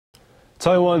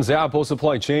Taiwan's Apple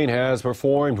supply chain has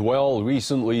performed well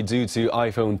recently due to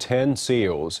iPhone X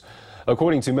sales.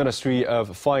 According to Ministry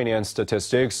of Finance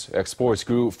statistics, exports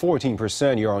grew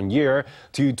 14% year-on-year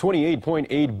to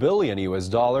 $28.8 billion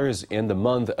in the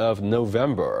month of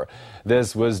November.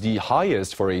 This was the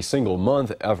highest for a single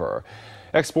month ever.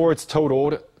 Exports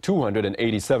totaled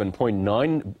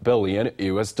 $287.9 billion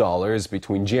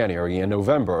between January and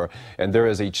November, and there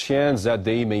is a chance that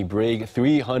they may break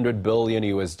 $300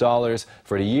 billion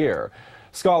for the year.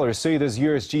 Scholars say this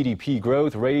year's GDP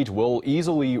growth rate will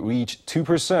easily reach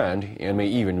 2% and may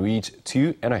even reach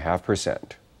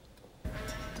 2.5%.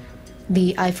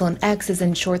 The iPhone X is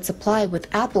in short supply, with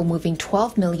Apple moving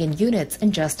 12 million units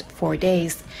in just 4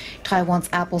 days. Taiwan's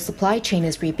Apple supply chain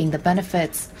is reaping the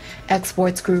benefits.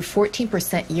 Exports grew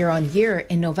 14% year-on-year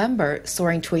in November,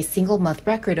 soaring to a single-month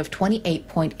record of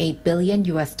 $28.8 billion.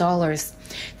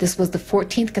 This was the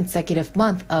 14th consecutive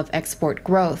month of export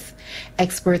growth.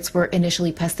 Experts were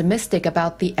initially pessimistic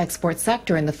about the export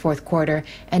sector in the fourth quarter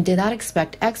and did not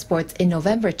expect exports in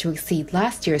November to exceed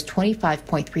last year's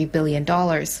 $25.3 billion.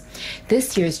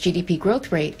 This year's GDP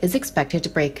growth rate is expected to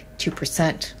break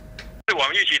 2%. 我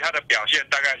们预期它的表现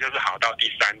大概就是好到第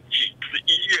三季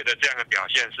，11月的这样的表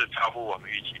现是超乎我们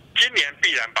预期。今年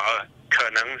必然保二，可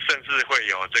能甚至会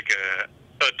有这个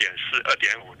2.4、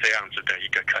2.5这样子的一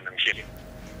个可能性。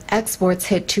 Exports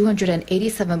hit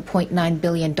 $287.9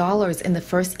 billion in the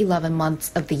first 11 months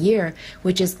of the year,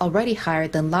 which is already higher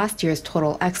than last year's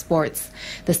total exports.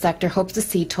 The sector hopes to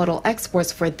see total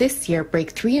exports for this year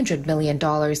break $300 million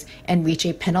and reach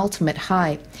a penultimate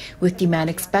high. With demand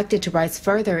expected to rise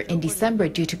further in December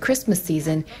due to Christmas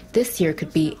season, this year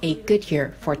could be a good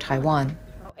year for Taiwan.